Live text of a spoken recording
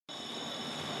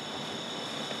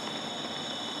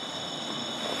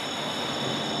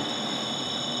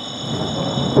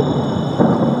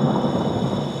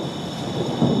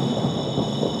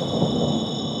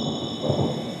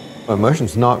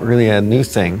Immersion's not really a new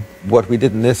thing. What we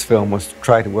did in this film was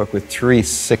try to work with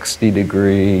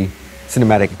 360-degree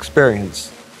cinematic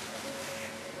experience.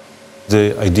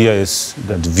 The idea is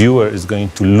that the viewer is going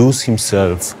to lose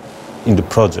himself in the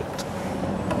project.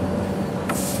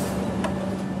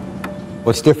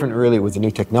 What's different really with the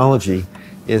new technology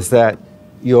is that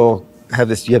you have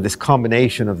this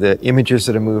combination of the images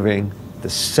that are moving, the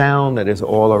sound that is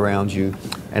all around you,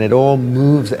 and it all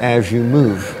moves as you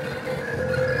move.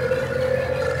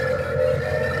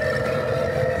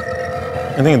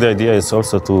 I think the idea is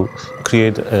also to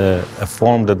create a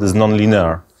form that is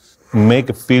non-linear. Make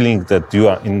a feeling that you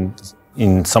are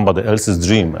in somebody else's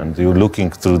dream and you're looking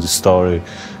through the story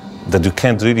that you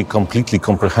can't really completely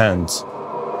comprehend.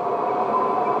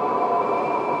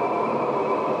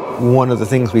 One of the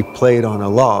things we played on a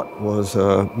lot was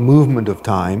movement of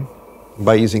time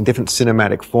by using different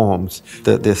cinematic forms.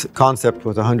 This concept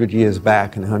was 100 years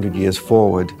back and 100 years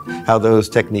forward, how those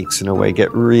techniques in a way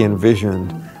get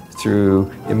re-envisioned through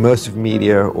immersive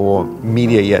media or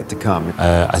media yet to come.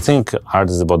 I think art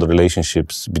is about the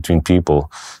relationships between people,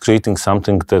 creating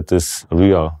something that is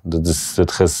real,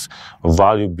 that has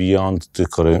value beyond the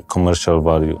commercial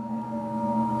value.